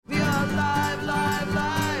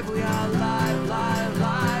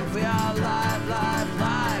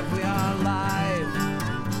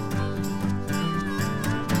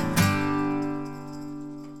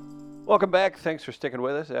Welcome back. Thanks for sticking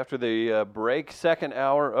with us. After the break, second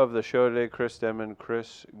hour of the show today, Chris Denman,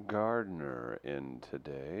 Chris Gardner in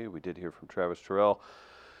today. We did hear from Travis Terrell.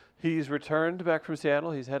 He's returned back from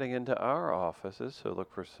Seattle. He's heading into our offices, so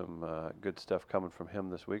look for some good stuff coming from him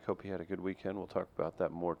this week. Hope he had a good weekend. We'll talk about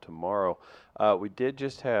that more tomorrow. We did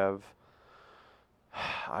just have,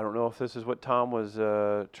 I don't know if this is what Tom was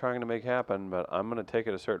trying to make happen, but I'm going to take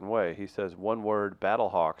it a certain way. He says one word,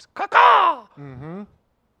 Battlehawks. Caw-caw! Mm-hmm.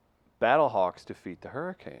 Battlehawks defeat the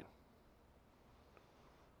Hurricane.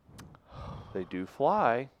 They do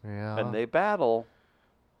fly, Yeah. and they battle.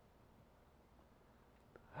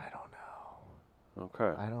 I don't know.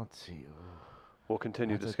 Okay. I don't see. We'll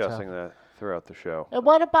continue That's a discussing tough- that throughout the show. And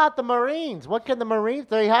what about the Marines? What can the Marines?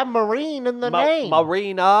 They have Marine in the name.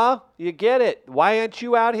 Marina, you get it. Why aren't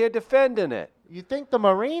you out here defending it? You think the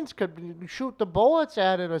Marines could shoot the bullets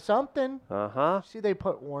at it or something? Uh-huh. See, they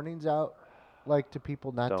put warnings out, like to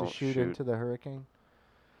people not Don't to shoot shoot. into the hurricane.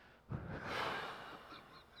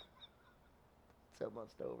 It's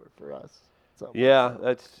almost over for us. It's almost Yeah, over.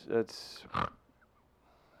 that's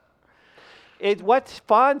it. What's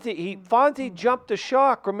Fonzie? Fonzie jumped the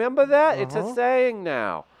shark. Remember that? It's a Uh-huh. saying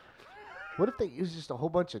now. What if they used just a whole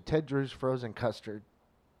bunch of Ted Drew's frozen custard,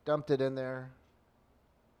 dumped it in there?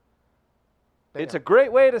 It's a Bam.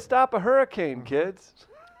 great way to stop a hurricane, kids.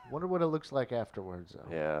 Wonder what it looks like afterwards,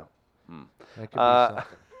 though. Yeah. That could be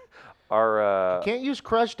something. Our Can't use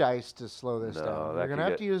crushed ice to slow this No, down. that You're gonna could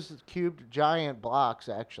have to get- use cubed giant blocks,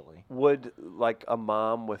 actually. would like a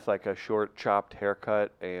mom with like a short chopped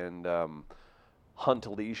haircut and hunt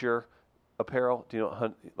leisure apparel. Do you know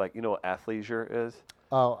what what athleisure is?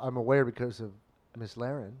 Oh, I'm aware because of Miss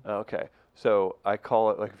Laren. Okay. So I call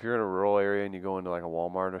it, like, if you're in a rural area and you go into like a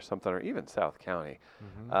Walmart or something, or even South County,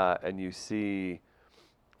 and you see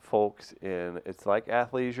folks in, it's like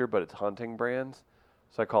athleisure, but it's hunting brands.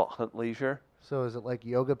 So I call it hunt leisure. So is it like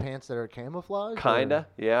yoga pants that are camouflage? or- Kinda,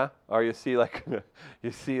 yeah. Or you see like a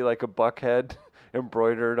buckhead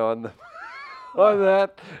embroidered on the on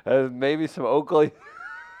that, and maybe some Oakley,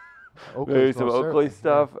 Oakley's maybe some most Oakley certainly, yeah.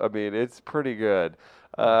 stuff. I mean, it's pretty good.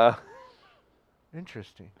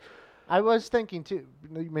 Interesting. I was thinking too.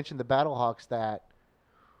 You mentioned the Battlehawks that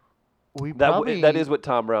we That probably that is what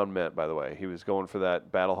Tom Brown meant, by the way. He was going for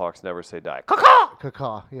that Battlehawks never say die. Caw-caw!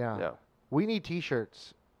 Caw, yeah. Yeah. We need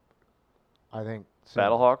T-shirts. I think soon.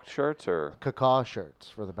 Battlehawk shirts or Caw shirts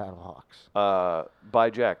for the Battlehawks. by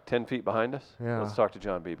Jack, 10 feet behind us. Yeah. Let's talk to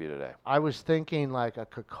John Beebe today. I was thinking like a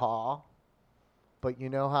caw, but you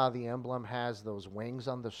know how the emblem has those wings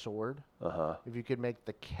on the sword? Uh-huh. If you could make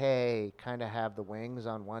the K kind of have the wings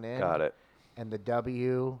on one end. Got it. And the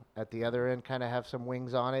W at the other end kind of have some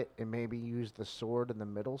wings on it, and maybe use the sword in the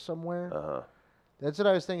middle somewhere. Uh-huh. That's what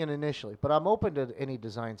I was thinking initially, but I'm open to any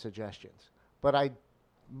design suggestions. But I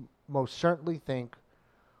most certainly think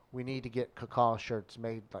we need to get caw shirts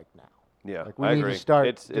made like now. Yeah, Like we I need agree. to start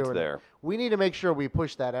It's doing it. there. We need to make sure we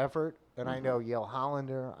push that effort, and I know Yale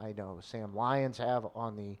Hollander, I know Sam Lyons have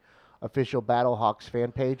on the official Battlehawks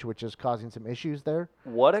fan page, which is causing some issues there.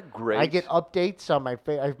 What a great... I get updates on my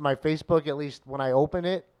my Facebook, at least when I open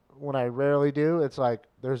it. When I rarely do, it's like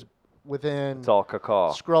there's within It's all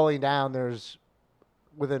caw. scrolling down. There's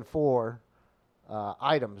within 4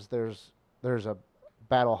 items. There's a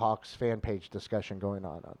Battlehawks fan page discussion going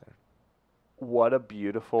on there. What a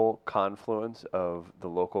beautiful confluence of the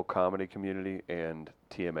local comedy community and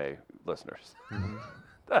TMA listeners. Mm-hmm.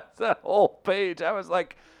 That's that whole page. I was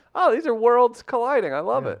like, oh, these are worlds colliding. I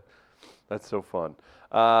love Yeah. it. That's so fun.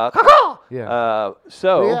 Caw-caw! Yeah.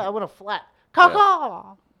 So... But yeah, I want a flat.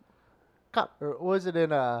 Caw. Or was it in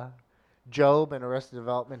Job and Arrested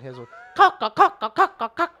Development? His was caw.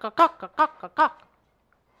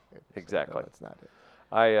 Exactly. No, that's not it.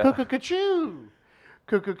 I Cuckoo-ca-choo.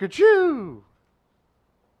 Cuckoo-ca-choo.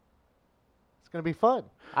 It's going to be fun.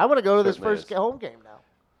 I want to go to this Certainly first is. home game now.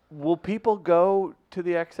 will people go to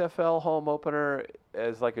the XFL home opener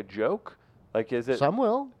as like a joke? Like, is it? Some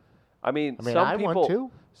will. I mean, I mean, some I people, want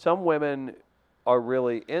to. some women are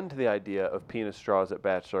really into the idea of penis straws at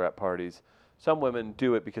bachelorette parties. Some women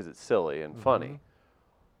do it because it's silly and funny.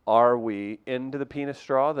 Are we into the penis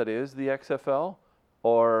straw that is the XFL,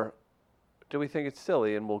 or do we think it's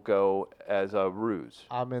silly and we'll go as a ruse?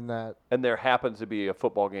 I'm in that. And there happens to be a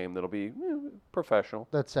football game that'll be professional.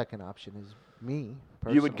 That second option is me.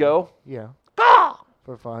 You would personally. go? Yeah.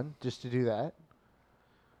 For fun, just to do that.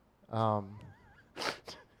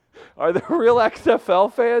 Are there real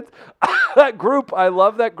XFL fans? That group, I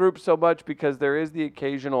love that group so much because there is the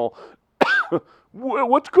occasional,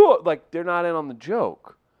 what's cool? Like, they're not in on the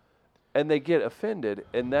joke. And they get offended.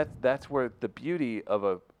 And that's where the beauty of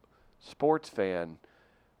a sports fan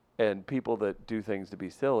and people that do things to be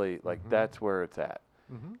silly, like that's where it's at.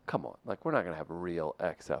 Mm-hmm. Come on, like we're not gonna have real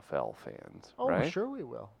XFL fans, Oh, right? sure we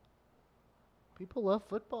will. People love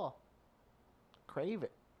football. Crave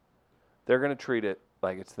it. They're gonna treat it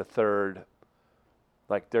like it's the third.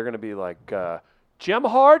 Like they're gonna be like Jim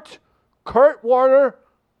Hart, Kurt Warner,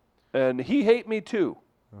 and he hate me too.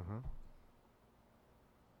 Mm-hmm.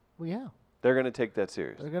 Well, yeah. They're gonna take that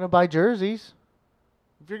serious. They're gonna buy jerseys.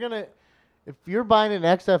 If you're buying an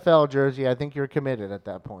XFL jersey, I think you're committed at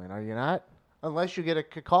that point, are you not? Unless you get a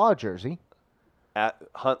Cacaw jersey. At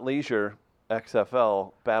Hunt Leisure,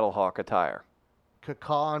 XFL Battlehawk attire.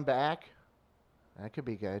 Cacaw on back. That could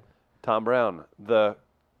be good. Tom Brown, the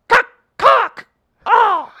cock,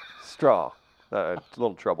 straw. A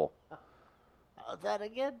little trouble. That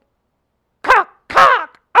again?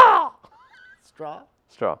 Cock, Straw?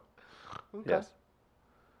 straw. Okay. Yes.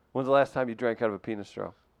 When's the last time you drank out of a penis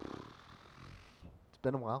straw? It's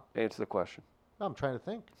been a while. Answer the question. I'm trying to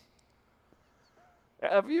think.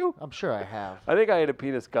 Have you? I'm sure I have. I think I ate a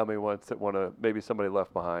penis gummy once that maybe somebody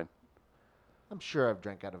left behind. I'm sure I've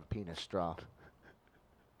drank out of a penis straw.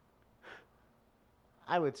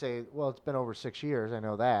 I would say, well, it's been over 6 years. I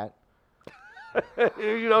know that.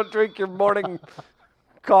 You don't drink your morning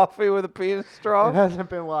coffee with a penis It straw? hasn't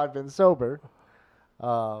been while I've been sober.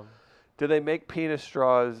 Do they make penis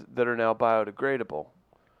straws that are now biodegradable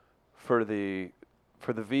for the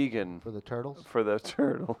vegan, For the turtles? for the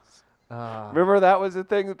turtles? Uh, Remember that was the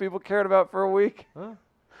thing that people cared about for a week? huh?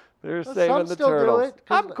 They're Well, saving some the still do turtles. it,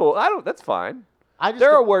 'cause I'm cool. That's fine. I just There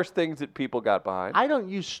are don't- worse things that people got behind. I don't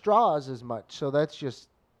use straws as much, so that's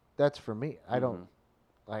for me. I Mm-hmm. don't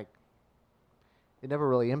like. It never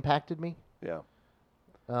really impacted me. Yeah.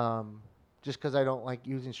 Just because I don't like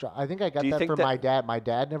using straws. I think I got Do you that think from that- my dad. My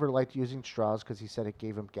dad never liked using straws because he said it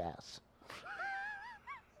gave him gas,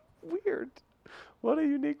 Weird. What a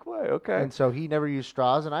unique way. Okay. and so he never used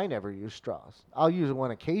straws, and I never use straws. I'll use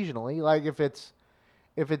one occasionally, like if it's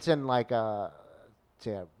in like a,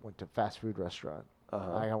 say I went to a fast food restaurant.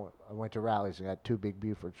 Uh-huh. I went to Rally's and got 2 big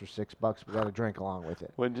Bufords for $6. We got a drink along with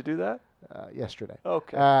it When did you do that? yesterday.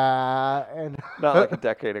 Okay. And Not like a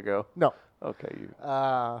decade ago. no. Okay.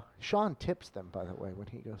 You Sean tips them, by the way, when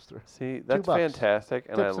he goes through. see, that's $2. fantastic,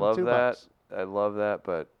 and I Tips him love $2. that. I love that,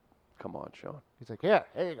 but come on, Sean. He's like, yeah,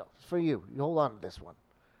 here you go. It's for you. You hold on to this one.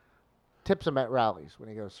 Tips him at Rallies when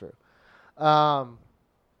he goes through.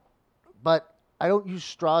 But I don't use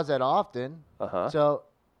straws that often. Uh-huh. So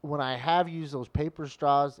when I have used those paper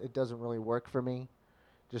straws, it doesn't really work for me.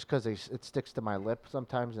 Just because it sticks to my lip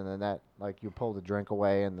sometimes, and then that, like, you pull the drink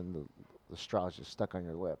away, and then the straw's just stuck on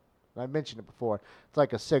your lip. And I mentioned it before. It's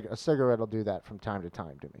like a cigarette will do that from time to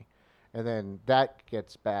time to me. And then that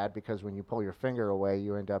gets bad because when you pull your finger away,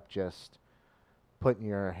 you end up just putting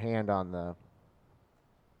your hand on the...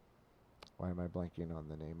 Why am I blanking on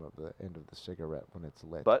the name of the end of the cigarette when it's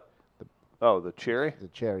lit? But the cherry. The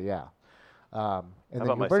chair, yeah. And How then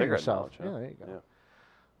about you my burn cigarette yourself. knowledge, huh? Yeah, there you go.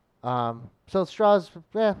 Yeah. So straws,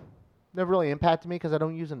 never really impacted me because I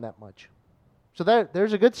don't use them that much. So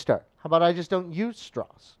there's a good start. How about I just don't use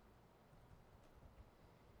straws?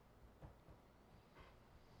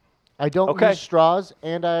 I don't Okay. use straws,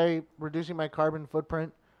 and I'm reducing my carbon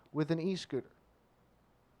footprint with an e-scooter.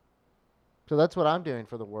 So that's what I'm doing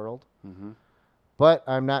for the world. Mm-hmm. But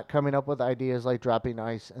I'm not coming up with ideas like dropping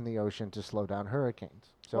ice in the ocean to slow down hurricanes.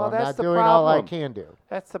 So Well, I'm that's not the doing all I problem. can do.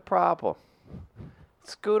 That's the problem.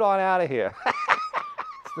 Scoot on out of here.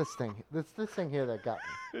 It's this thing. It's this thing here that got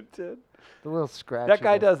me. It did. The little scratch. That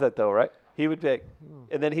guy again. does that though, right? He would be,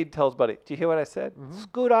 and then he'd tell his buddy, "Do you hear what I said?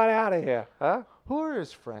 Scoot on out of here, huh?" Who are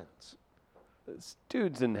his friends? It's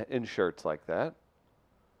dudes in shirts like that.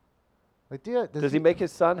 Like, Does he make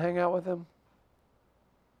his son hang out with him?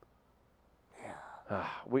 Yeah.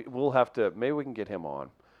 We'll have to. Maybe we can get him on.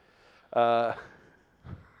 I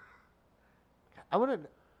want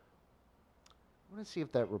to see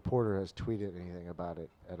if that reporter has tweeted anything about it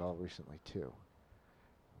at all recently too.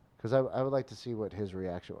 Because I would like to see what his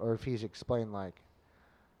reaction, or if he's explained like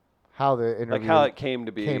how the interview Like how it came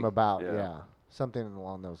to be. came about. Yeah, something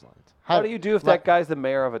along those lines. How do you do if like- that guy's the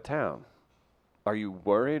mayor of a town? Are you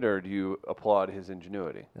worried or do you applaud his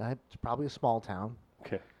ingenuity? It's probably a small town,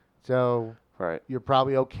 Okay. so Right. you're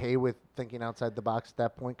probably okay with thinking outside the box at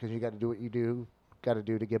that point because you got to do what you got to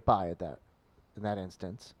do to get by in that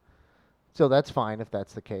instance. So that's fine if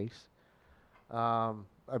that's the case.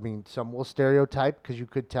 I mean, some will stereotype because you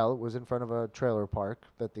could tell it was in front of a trailer park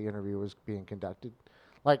that the interview was being conducted.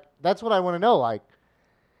 Like, that's what I want to know. Like,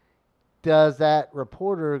 does that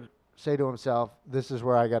reporter say to himself, this is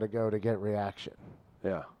where I got to go to get reaction?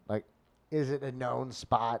 Yeah. Like, is it a known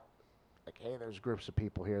spot? like, hey, there's groups of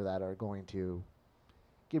people here that are going to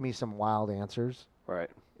give me some wild answers. Right.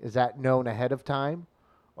 Is that known ahead of time?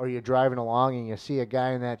 Or you're driving along and you see a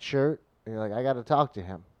guy in that shirt, and you're like, I got to talk to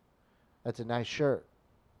him. That's a nice shirt.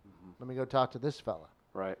 Let me go talk to this fella.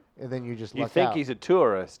 Right. And then you just You luck think out. he's a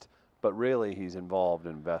tourist, but really he's involved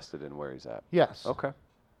and invested in where he's at. Yes. Okay.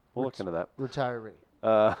 We'll look into that.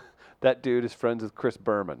 Retiree. That dude is friends with Chris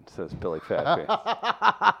Berman, says Billy Fatface.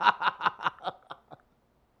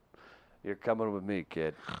 You're coming with me,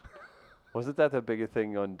 kid. Wasn't that the biggest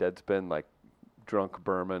thing on Deadspin? Like, drunk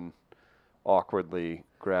Berman awkwardly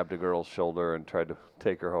grabbed a girl's shoulder and tried to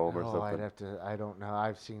take her home or Oh, I'd something. have to. I don't know.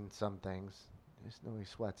 I've seen some things. I just know he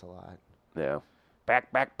sweats a lot. Yeah.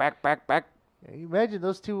 Back, back, back, back, back. Yeah, you imagine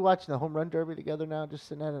those two watching the home run derby together now, just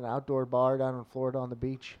sitting at an outdoor bar down in Florida on the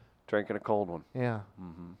beach. Drinking a cold one. Yeah.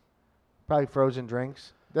 Mm-hmm. Probably frozen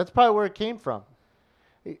drinks. That's probably where it came from.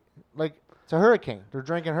 Like, it's a hurricane. They're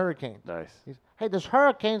drinking hurricane. Nice. Hey, this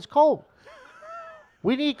hurricane's cold.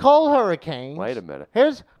 We need cold hurricanes. Wait a minute.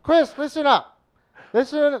 Here's Chris. Listen up.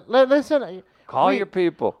 Listen. Call your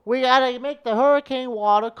people. We gotta make the hurricane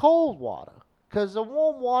water cold water, cause the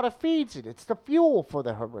warm water feeds it. It's the fuel for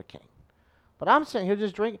the hurricane. But I'm sitting here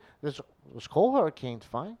just drinking. This cold hurricane's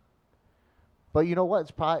fine. But you know what?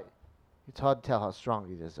 It's hard to tell how strong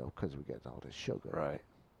it is though, cause we got all this sugar. Right.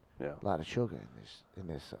 Yeah. A lot of sugar in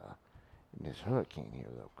this hurricane here,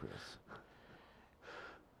 though, Chris.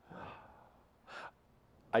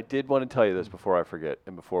 I did want to tell you this before I forget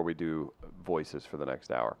and before we do voices for the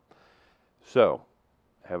next hour. So,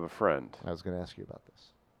 I have a friend I was going to ask you about this.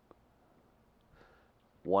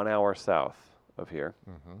 1 hour south of here,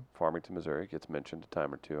 Mm-hmm. Farmington, Missouri. Gets mentioned a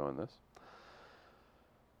time or two on this.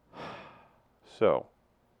 So,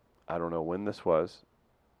 I don't know when this was,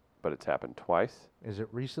 but it's happened twice. Is it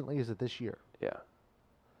recently? Is it this year? Yeah.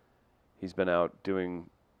 He's been out doing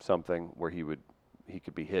something where he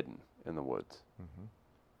could be hidden in the woods.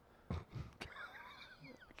 Mm-hmm.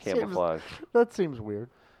 Camouflage. That seems weird.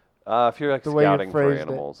 If you're like The way you scouting for phrased it.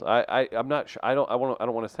 animals, I'm not sure. I don't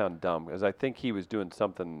want to sound dumb because I think he was doing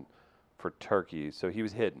something for turkeys, so he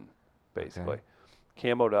was hidden, basically,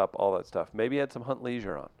 camoed up, all that stuff. Maybe he had some hunt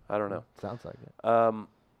leisure on. I don't know. Sounds like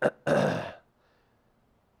it.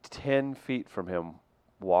 10 feet from him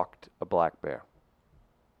walked a black bear.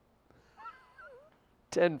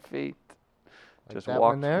 10 feet. Like Just that one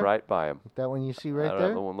walked there? right by him. Like that one you see I right don't know,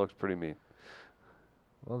 there? the one looks pretty mean.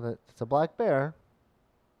 Well, it's a black bear.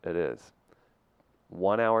 It is.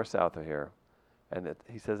 1 hour south of here. And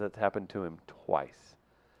he says that's happened to him twice.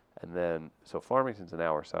 And then, so Farmington's an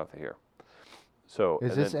hour south of here. So,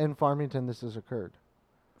 Is and this then in Farmington this has occurred?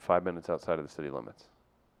 5 minutes outside of the city limits.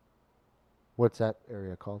 What's that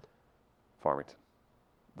area called? Farmington.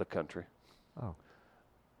 The country. Oh.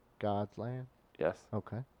 God's land? Yes,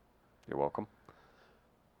 Okay. you're welcome.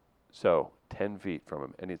 So, 10 feet from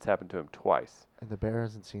him. And it's happened to him twice. And the bear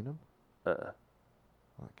hasn't seen him? Uh-uh.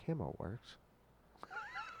 Well, camo works.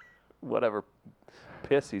 Whatever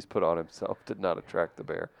piss he's put on himself did not attract the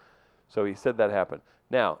bear. So he said that happened.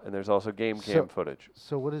 Now, and there's also game cam footage.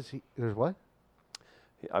 So what is he? There's what?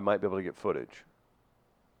 I might be able to get footage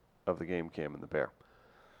of the game cam and the bear.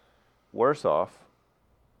 Worse off,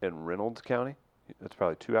 in Reynolds County, that's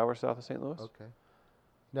probably 2 hours south of St. Louis. Okay.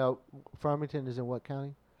 Now, Farmington is in what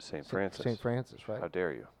county? St. Francis. St. Francis, right? How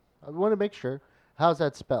dare you? I want to make sure. How's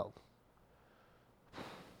that spelled?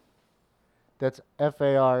 That's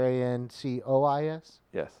Farrancois?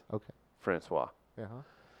 Yes, Okay. Francois. Uh-huh.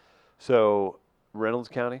 So, Reynolds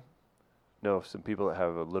County, know some people that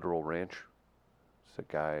have a literal ranch. It's a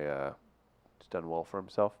guy who's done well for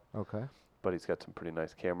himself, Okay. but he's got some pretty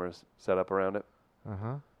nice cameras set up around it.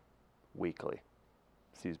 Uh-huh. Weekly.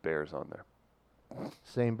 Sees bears on there.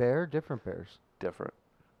 Same bear, different bears. Different.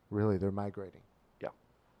 Really, they're migrating.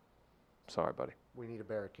 Sorry, buddy. We need a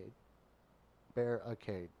barricade.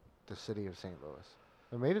 Barricade, the city of St. Louis.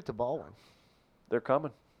 They made it to Baldwin. They're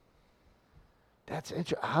coming. That's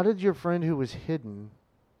interesting. How did your friend who was hidden,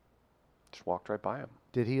 Just walked right by him.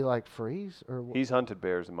 did he like freeze or what? He's hunted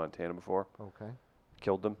bears in Montana before, Okay.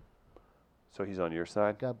 killed them. So he's on your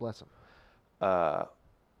side. God bless him.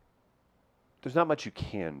 There's not much you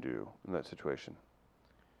can do in that situation.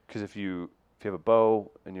 Because if you have a bow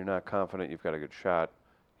and you're not confident you've got a good shot,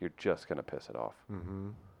 you're just going to piss it off. Mm-hmm.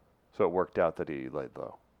 So it worked out that he laid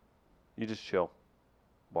low. You just chill.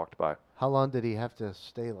 Walked by. How long did he have to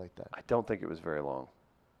stay like that? I don't think it was very long.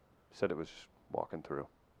 Said it was just walking through.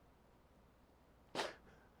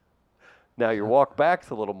 Now your walk back's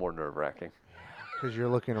a little more nerve-wracking. Because you're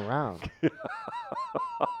looking around.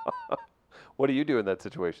 What do you do in that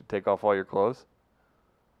situation? Take off all your clothes?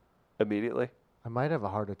 Immediately? I might have a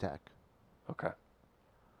heart attack. Okay.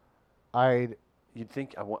 I'd You'd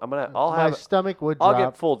think I'll my have stomach would I'll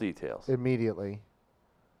drop get full details. immediately,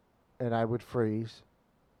 and I would freeze.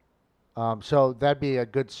 So that'd be a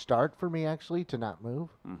good start for me actually to not move.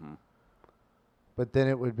 Mm-hmm. But then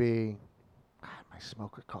it would be, my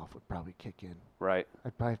smoker cough would probably kick in. Right.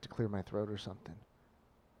 I'd probably have to clear my throat or something.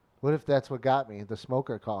 What if that's what got me, the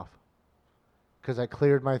smoker cough? Because I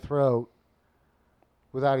cleared my throat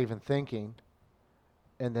without even thinking,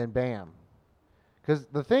 and then bam. Because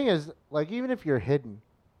the thing is, like, even if you're hidden,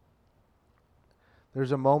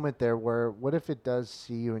 there's a moment there where, what if it does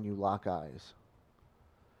see you and you lock eyes?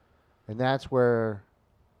 And that's where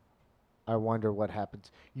I wonder what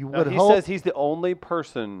happens. You Now, would he hope. says he's the only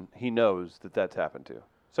person he knows that's happened to.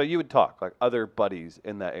 So you would talk, like other buddies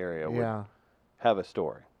in that area would Yeah, have a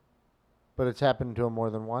story. but it's happened to him more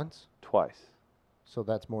than once. Twice. So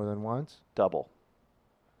that's more than once. Double.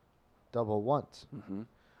 Double once.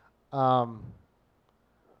 Mm-hmm.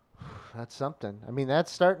 That's something. I mean,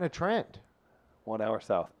 that's starting a trend. 1 hour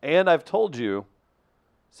south. And I've told you,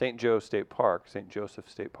 St. Joseph State Park,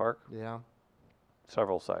 Yeah.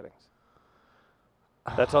 several sightings.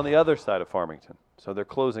 That's on the other side of Farmington. So they're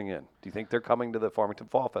closing in. Do you think they're coming to the Farmington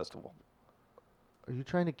Fall Festival? Are you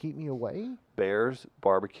trying to keep me away? Bears,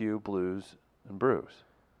 Barbecue, Blues, and Brews.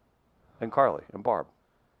 And Carly and Barb.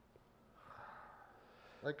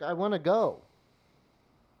 Like, I want to go.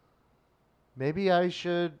 Maybe I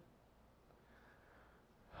should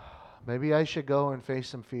go and face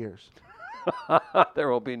some fears. there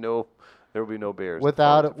will be no bears. at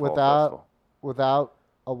Without Farmington Fall Festival. without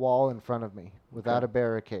a wall in front of me, without Okay. a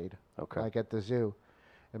barricade, Okay. like at the zoo.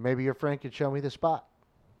 And maybe your friend could show me the spot.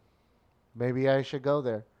 Maybe I should go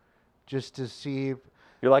there just to see if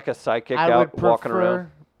You're like a psychic I out would walking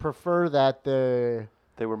around. prefer that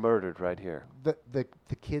They were murdered right here. the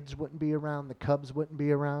kids wouldn't be around, the cubs wouldn't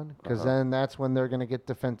be around, because Uh-huh. then that's when they're going to get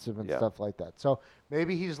defensive and Yeah. stuff like that. So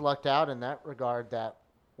maybe he's lucked out in that regard that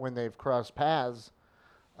when they've crossed paths,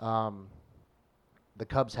 the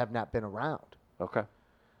cubs have not been around. Okay.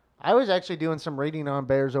 I was actually doing some reading on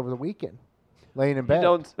bears over the weekend, laying in You bed.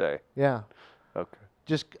 don't say. Yeah, Okay.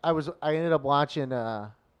 I ended up watching.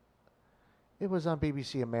 It was on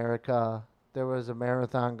BBC America. There was a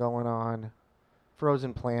marathon going on,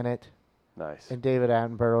 Frozen Planet, Nice. and David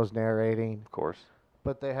Attenborough's narrating. Of course.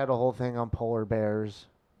 But they had a whole thing on polar bears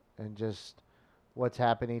and just what's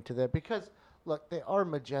happening to them. Because, look, they are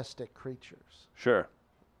majestic creatures. Sure.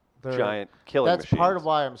 They're, Giant killing That's machines. part of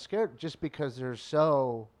why I'm scared, just because they're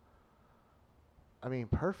so,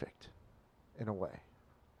 perfect in a way.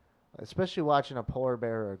 Especially watching a polar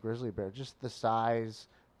bear or a grizzly bear. Just the size,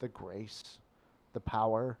 the grace, the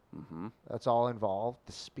power. Mm-hmm. That's all involved.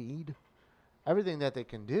 The speed. Everything that they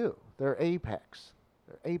can do. They're apex.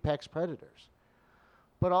 They're apex predators.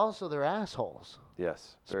 But also they're assholes.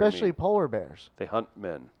 Yes. Very Especially mean. polar bears. They hunt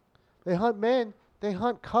men. They hunt men. They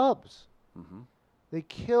hunt cubs. Mm-hmm. They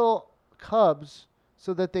kill cubs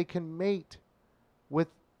so that they can mate with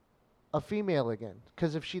a female again.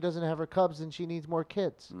 Because if she doesn't have her cubs, then she needs more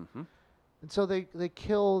kids. Mm-hmm. And so they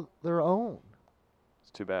kill their own.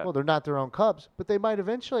 It's too bad. Well, they're not their own cubs, but they might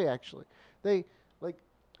eventually actually. They, like,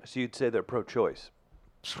 So you'd say they're pro-choice.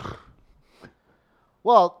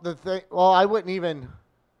 well, I wouldn't even.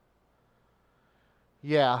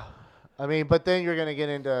 Yeah. But then you're going to get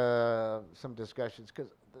into some discussions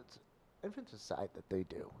because it's infanticide that they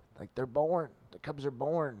do. Like, they're born. The cubs are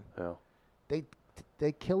born. Yeah.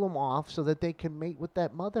 They kill them off so that they can mate with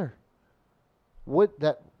that mother.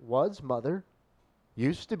 That was mother.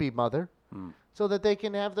 Used to be mother. Mm. So that they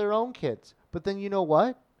can have their own kids. But then you know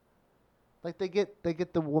what? Like, they get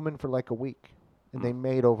the woman for like a week. And they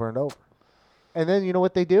mate over and over. And then you know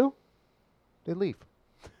what they do? They leave.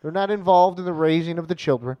 They're not involved in the raising of the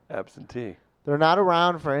children. Absentee. They're not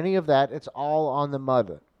around for any of that. It's all on the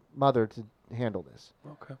mother to handle this.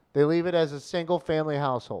 Okay. They leave it as a single family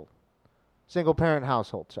household. Single parent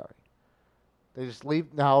household, sorry. They just leave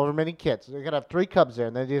however many kids. They're going to have 3 cubs there,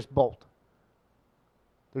 and they just bolt.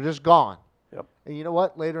 They're just gone. Yep. And you know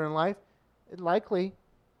what? Later in life, likely,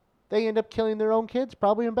 they end up killing their own kids,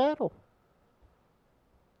 probably in battle.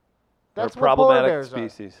 That's They're what polar problematic bears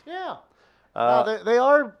species. are. Yeah. Uh, No, they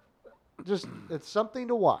are just, it's something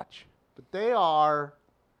to watch. But they are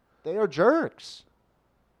jerks.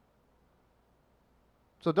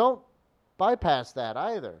 So don't bypass that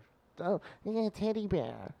either. Don't, you get a teddy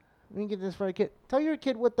bear. Let me get this for a kid. Tell your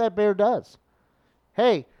kid what that bear does.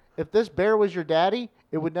 Hey, if this bear was your daddy,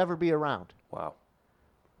 it would never be around. wow.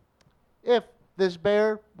 If this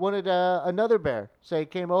bear wanted another bear, say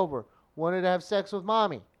came over, wanted to have sex with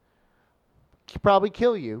mommy, probably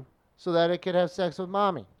kill you so that it could have sex with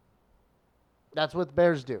mommy. That's what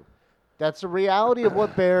bears do. That's the reality of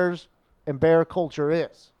what bears and bear culture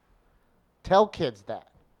is. Tell kids that.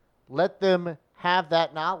 Let them have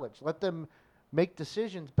that knowledge. Let them make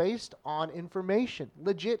decisions based on information,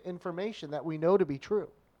 legit information that we know to be true.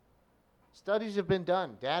 Studies have been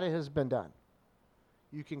done. Data has been done.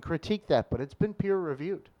 You can critique that, but it's been peer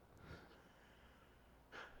reviewed.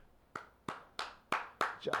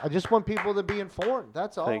 I just want people to be informed.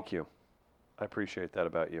 That's all. Thank you. I appreciate that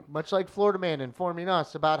about you. Much like Florida Man informing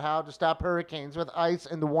us about how to stop hurricanes with ice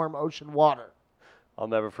in the warm ocean water. I'll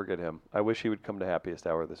never forget him. I wish he would come to Happiest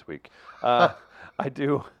Hour this week. I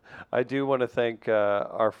do want to thank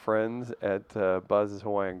our friends at Buzz's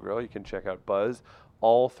Hawaiian Grill. You can check out Buzz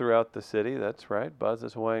all throughout the city. That's right,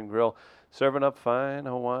 Buzz's Hawaiian Grill, serving up fine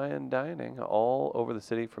Hawaiian dining all over the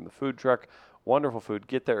city from the food truck. Wonderful food.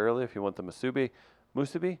 Get there early if you want the musubi.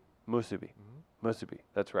 Musubi? Musubi. Musubi.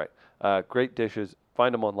 That's right. Great dishes.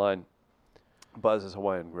 Find them online. Buzz's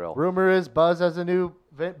Hawaiian Grill. Rumor is Buzz has a new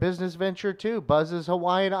business venture too. Buzz's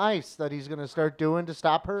Hawaiian Ice that he's going to start doing to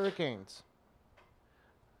stop hurricanes.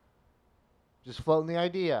 Just floating the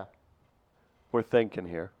idea. We're thinking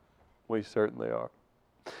here. We certainly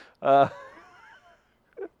are.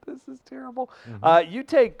 This is terrible. You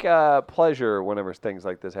take pleasure whenever things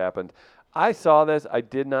like this happen. I saw this. I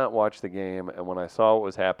did not watch the game, and when I saw what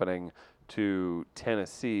was happening to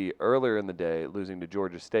Tennessee earlier in the day, losing to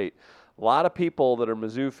Georgia State, a lot of people that are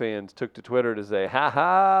Mizzou fans took to Twitter to say,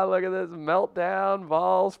 ha, look at this meltdown,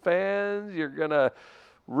 Vols fans. You're going to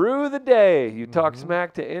rue the day you talk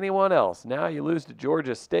smack to anyone else. Now you lose to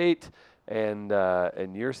Georgia State, and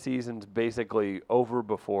your season's basically over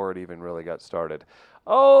before it even really got started.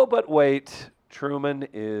 Oh, but wait. Truman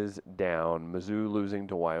is down. Mizzou losing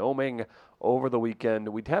to Wyoming over the weekend.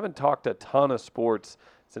 We haven't talked a ton of sports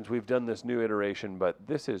since we've done this new iteration, but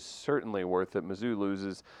this is certainly worth it. Mizzou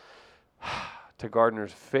loses to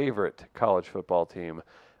Gardner's favorite college football team,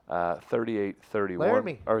 38-31.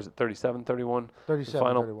 Laramie. Or is it 37-31?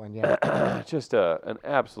 37-31, yeah. Just an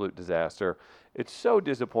absolute disaster. It's so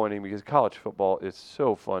disappointing because college football is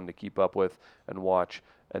so fun to keep up with and watch.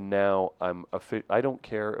 And now I don't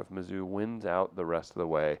care if Mizzou wins out the rest of the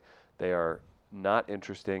way. They are not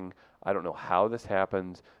interesting. I don't know how this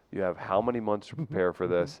happens. You have how many months to prepare for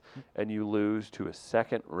this, and you lose to a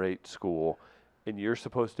second-rate school, and you're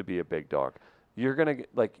supposed to be a big dog. You're going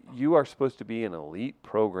to you are supposed to be an elite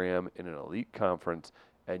program in an elite conference,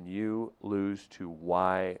 and you lose to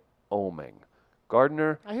Wyoming.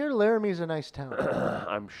 Gardner. I hear Laramie's a nice town.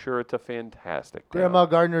 I'm sure it's a fantastic town. Grandma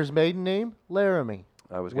Gardner's maiden name? Laramie.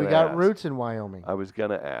 We got roots in Wyoming. I was going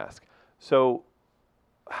to ask. So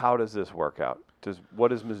how does this work out? What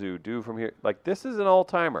does Mizzou do from here? This is an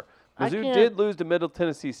all-timer. Mizzou did lose to Middle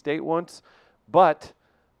Tennessee State once, but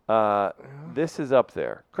this is up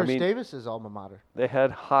there. Chris Davis's alma mater. They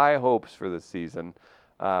had high hopes for this season.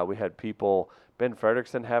 We had people, Ben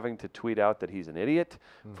Frederickson, having to tweet out that he's an idiot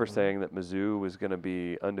for saying that Mizzou was going to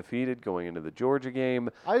be undefeated going into the Georgia game.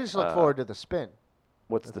 I just look forward to the spin.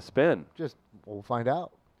 What's the spin? We'll find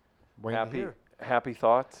out. Happy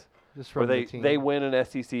thoughts? Just from the team. They win an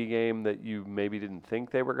SEC game that you maybe didn't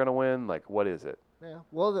think they were going to win? What is it? Yeah.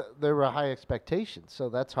 Well, there were high expectations, so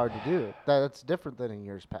that's hard to do. That's different than in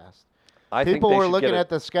years past. People were looking at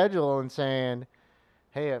the schedule and saying,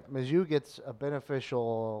 hey, if Mizzou gets a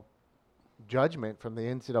beneficial judgment from the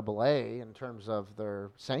NCAA in terms of their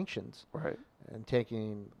sanctions, right, and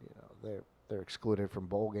taking, they're excluded from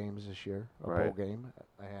bowl games this year, bowl game,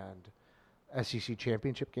 and SEC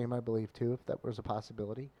championship game, I believe, too, if that was a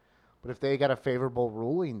possibility. But if they got a favorable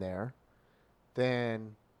ruling there,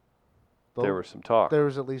 then there was some talk. There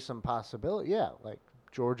was at least some possibility. Yeah,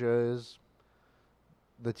 Georgia is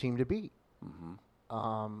the team to beat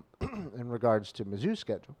in regards to Mizzou's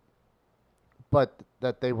schedule. But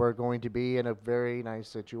that they were going to be in a very nice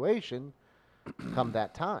situation come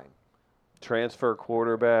that time. Transfer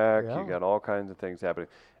quarterback. Yeah. You got all kinds of things happening.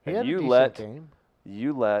 He and had a you decent game.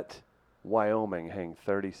 You let Wyoming hang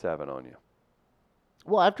 37 on you.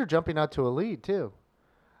 Well, after jumping out to a lead, too.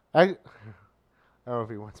 I don't know if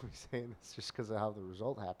he wants me saying this just because of how the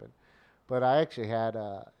result happened. But I actually had,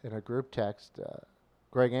 in a group text,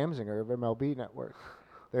 Greg Amsinger of MLB Network.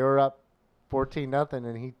 They were up 14-0,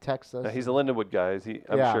 and he texted us. Now, he's a Lindenwood guy.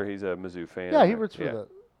 I'm sure he's a Mizzou fan. Yeah, he roots for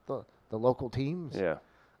the local teams. Yeah.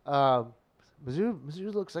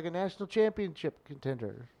 Mizzou looks like a national championship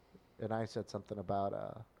contender. And I said something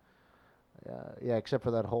about, except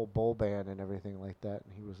for that whole bowl ban and everything like that.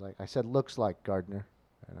 And he was like, I said, looks like, Gardner.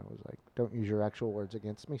 And I was like, don't use your actual words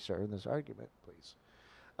against me, sir, in this argument, please.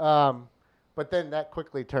 But then that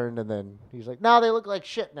quickly turned, and then he's like, no, they look like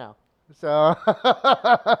shit now. So,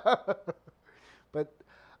 But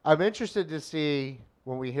I'm interested to see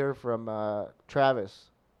when we hear from Travis,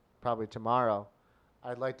 probably tomorrow.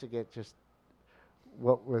 I'd like to get just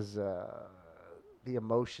what was the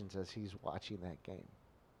emotions as he's watching that game.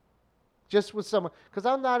 Just with someone, because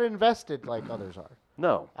I'm not invested like others are.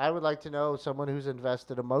 No. I would like to know someone who's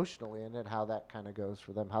invested emotionally in it, how that kind of goes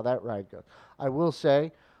for them, how that ride goes. I will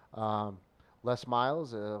say, Les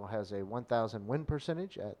Miles has a 1,000 win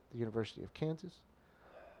percentage at the University of Kansas.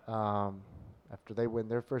 After they win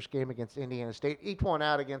their first game against Indiana State, each one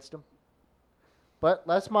out against them. But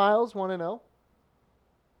Les Miles 1-0.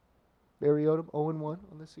 Barry Odom 0-1 on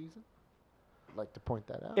the season. I'd like to point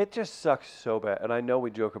that out. It just sucks so bad. And I know we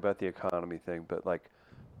joke about the economy thing, but like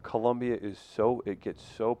Columbia it gets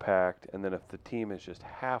so packed, and then if the team is just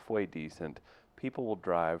halfway decent, people will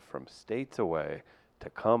drive from states away to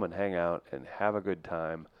come and hang out and have a good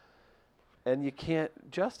time. And you can't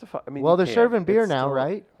justify. I mean, well, you they're can. serving beer It's now, still-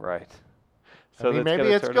 right? Right. I mean, that's maybe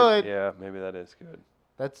gonna it's turn good. Yeah, maybe that is good.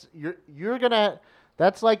 That's you're gonna.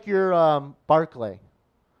 That's like your Barclay,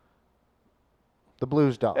 the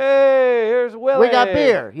Blues dog. Hey, here's Willie. We got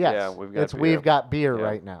beer. Yes, Yeah, we've got beer. We've got beer Yeah.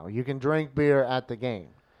 right now. You can drink beer at the game.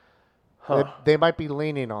 Huh. They might be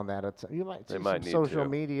leaning on that. You might see They might some need social to.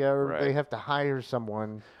 media, or they Right. have to hire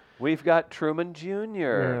someone We've got Truman Jr.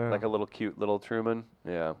 Yeah. Like a little cute little Truman.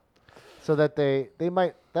 Yeah. so that they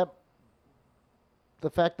might that. The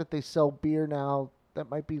fact that they sell beer now, that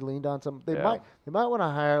might be leaned on some. They Yeah. might want to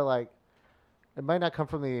hire like. It might not come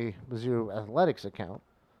from the Mizzou Athletics account,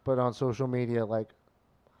 but on social media, like,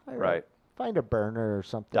 hire Right. find a burner or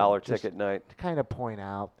something. Dollar just ticket night. to kind of point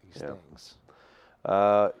out these Yeah. things.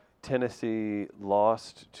 Tennessee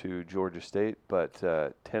lost to Georgia State, but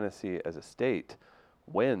Tennessee as a state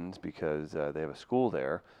wins because they have a school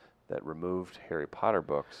there that removed Harry Potter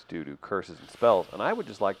books due to curses and spells. And I would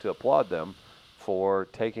just like to applaud them for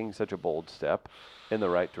taking such a bold step in the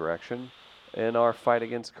right direction in our fight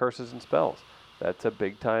against curses and spells. That's a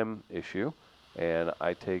big time issue, and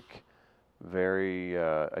I take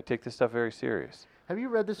this stuff very serious. Have you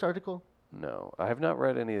read this article? No, I have not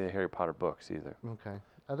read any of the Harry Potter books either. Okay.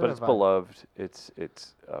 But it's beloved. It's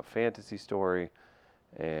a fantasy story,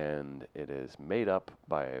 and it is made up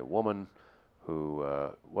by a woman who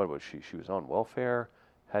what was she? She was on welfare,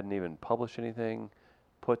 hadn't even published anything,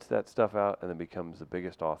 puts that stuff out, and then becomes the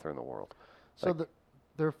biggest author in the world. So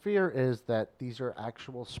their fear is that these are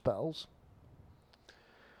actual spells,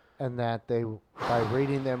 and that they, by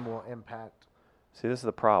reading them, will impact. See, this is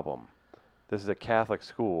the problem. This is a Catholic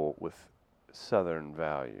school with Southern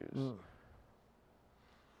values.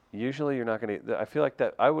 Usually, you're not going to. I feel like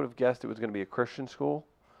that. I would have guessed it was going to be a Christian school,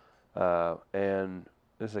 and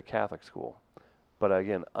this is a Catholic school. But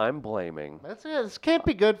again, I'm blaming. That's it. This can't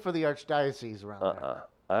be good for the archdiocese around there.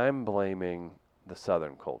 I'm blaming the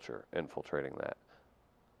Southern culture infiltrating that.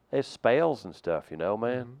 It's spells and stuff, you know,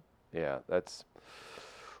 man. Mm-hmm. Yeah, that's.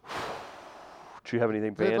 Do you have anything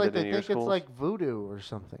It's banned like in they your think schools? it's like voodoo or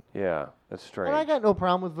something. Yeah, that's strange. And I got no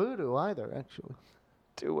problem with voodoo either, actually.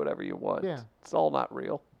 Do whatever you want. Yeah. It's all not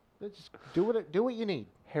real. Just do what you need.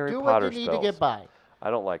 Harry do Potter what you need spells. to get by. I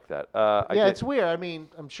don't like that. Yeah, it's weird. I mean,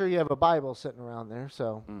 I'm sure you have a Bible sitting around there,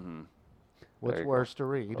 so Mm-hmm. what's There you worse to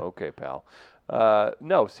read? Okay, pal.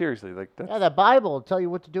 No, seriously, like that's, Yeah, that Bible will tell you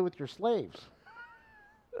what to do with your slaves.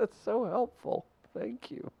 that's so helpful. Thank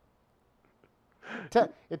you.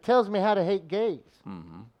 It tells me how to hate gays.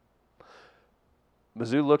 Mm-hmm.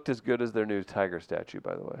 Mizzou looked as good as their new tiger statue,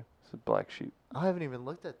 by the way. It's a black sheep. I haven't even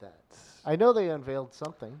looked at that. I know they unveiled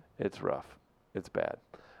something. It's rough. It's bad.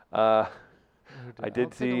 I did I'll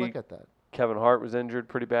take a see- look at that. Kevin Hart was injured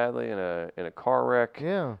pretty badly in a car wreck.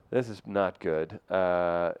 Yeah. This is not good. He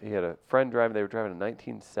had a friend driving. They were driving a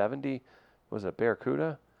 1970. Was it a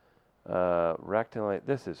Barracuda? Wrecked and like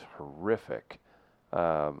this is horrific.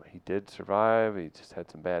 He did survive. He just had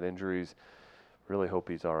some bad injuries. Really hope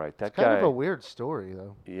he's all right. That It's kind guy. of a weird story,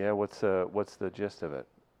 though. Yeah. What's the gist of it?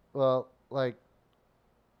 Well, like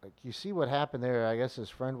you see what happened there. I guess his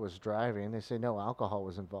friend was driving. They say no alcohol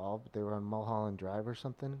was involved. They were on Mulholland Drive or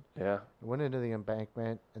something. Yeah. Went into the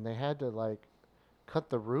embankment, and they had to like cut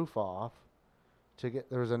the roof off to get.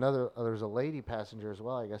 There was a lady passenger as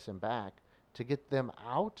well, I guess, in back to get them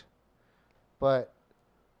out. But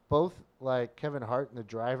both like Kevin Hart and the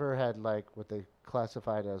driver had like what they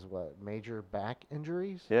classified as major back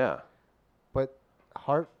injuries. Yeah. But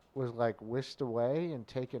Hart was like whisked away and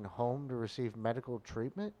taken home to receive medical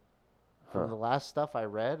treatment. From Huh. the last stuff I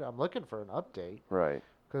read, I'm looking for an update Right.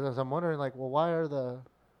 because I'm wondering like, well, why are the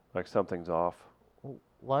Something's off.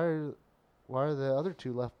 other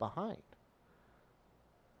two left behind?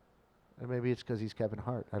 And maybe it's because he's Kevin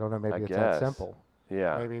Hart. I don't know. Maybe I it's guess. that simple.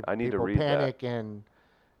 Yeah, Maybe I need to people read panic in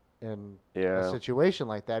a Yeah. situation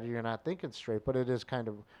like that. You're not thinking straight, but it is kind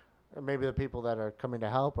of, or maybe the people that are coming to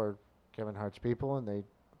help are Kevin Hart's people, and they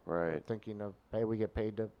are Right. thinking of, hey, we get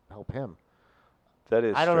paid to help him. That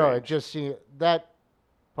is I don't know. It strange. just seems that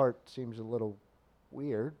part seems a little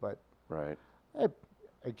weird, but Right.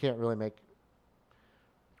 I can't really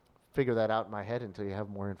figure that out in my head until you have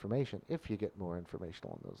more information. If you get more information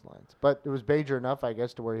along those lines, but it was major enough, I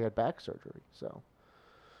guess, to where he had back surgery. So,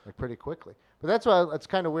 like pretty quickly. But that's why it's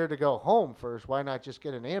kind of weird to go home first. Why not just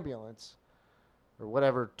get an ambulance or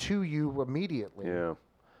whatever to you immediately? Yeah.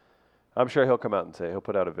 I'm sure he'll come out and say he'll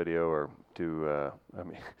put out a video or do. I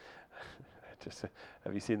mean, just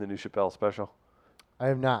have you seen the new Chappelle special? I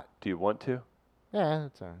have not. Do you want to? Yeah,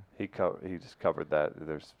 that's all right. He just covered that.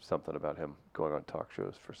 There's something about him going on talk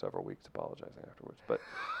shows for several weeks, apologizing afterwards. But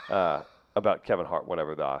about Kevin Hart,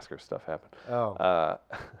 whenever the Oscar stuff happened. Oh.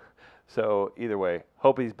 So either way,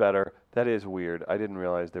 hope he's better. That is weird. I didn't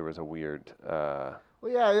realize there was a weird. Well,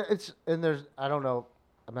 yeah, there's, I don't know,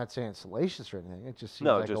 I'm not saying it's salacious or anything. It just seems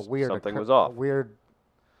No, like just a weird, something was off. a weird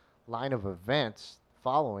line of events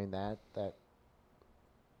following that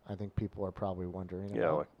I think people are probably wondering Yeah,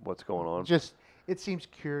 about. like what's going on? Just, it seems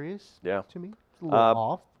curious Yeah. to me. It's a little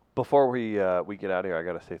off. Before we get out of here, I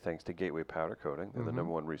got to say thanks to Gateway Powder Coating. They're the Mhm.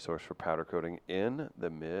 number one resource for powder coating in the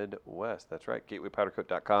Midwest. That's right.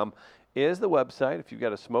 GatewayPowderCoat.com is the website. If you've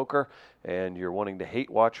got a smoker and you're wanting to hate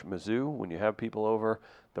watch Mizzou when you have people over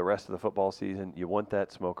the rest of the football season, you want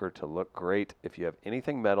that smoker to look great. If you have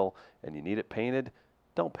anything metal and you need it painted,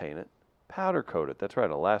 don't paint it. Powder coat it. That's right.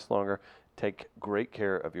 It'll last longer. Take great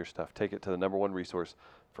care of your stuff. Take it to the number one resource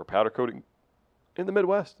for powder coating in the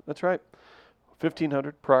Midwest. That's right.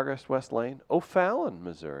 1500 Progress West Lane, O'Fallon,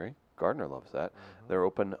 Missouri. Gardner loves that. They're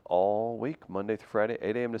open all week, Monday through Friday,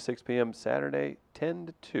 8 a.m. to 6 p.m., Saturday, 10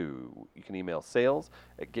 to 2. You can email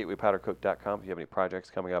sales@gatewaypowdercoat.com if you have any projects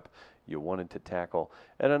coming up you wanted to tackle.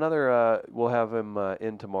 And another, we'll have him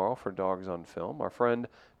in tomorrow for Dogs on Film. Our friend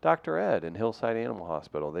Dr. Ed in Hillside Animal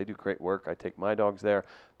Hospital. They do great work. I take my dogs there.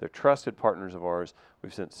 They're trusted partners of ours.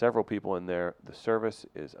 We've sent several people in there. The service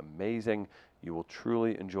is amazing. You will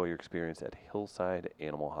truly enjoy your experience at Hillside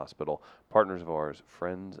Animal Hospital. Partners of ours,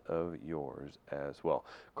 friends of yours as well.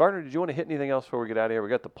 Gardner, did you want to hit anything else before we get out of here? We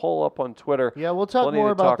got the poll up on Twitter. Yeah, we'll talk Plenty more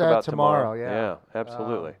to about talk that about tomorrow. Yeah. Yeah,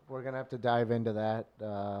 absolutely. We're going to have to dive into that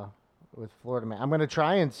with Florida Man. I'm going to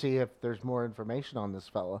try and see if there's more information on this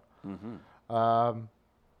fella. Mm-hmm.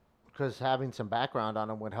 Because having some background on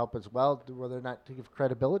him would help as well, whether or not to give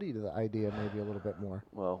credibility to the idea maybe a little bit more.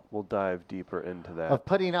 Well, we'll dive deeper into that. Of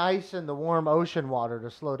putting ice in the warm ocean water to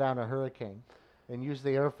slow down a hurricane and use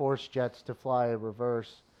the Air Force jets to fly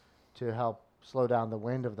reverse to help slow down the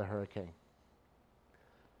wind of the hurricane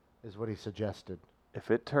is what he suggested. If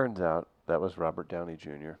it turns out that was Robert Downey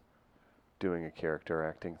Jr. doing a character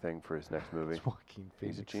acting thing for his next movie, It's Joaquin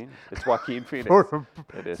Phoenix. he's a genius. It's Joaquin Phoenix.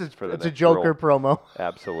 It is for the It's a next Joker role. promo.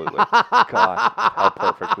 Absolutely. God, how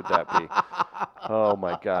perfect would that be? Oh,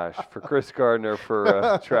 my gosh. For Chris Gardner,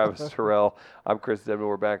 for Travis Terrell, I'm Chris Dedman.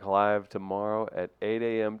 We're back live tomorrow at 8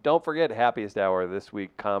 a.m. Don't forget, Happiest Hour this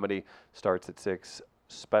week. Comedy starts at 6.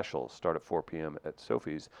 Specials start at 4 p.m. at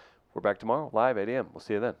Sophie's. We're back tomorrow, live, 8 a.m. We'll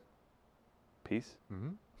see you then. Peace. Mm-hmm.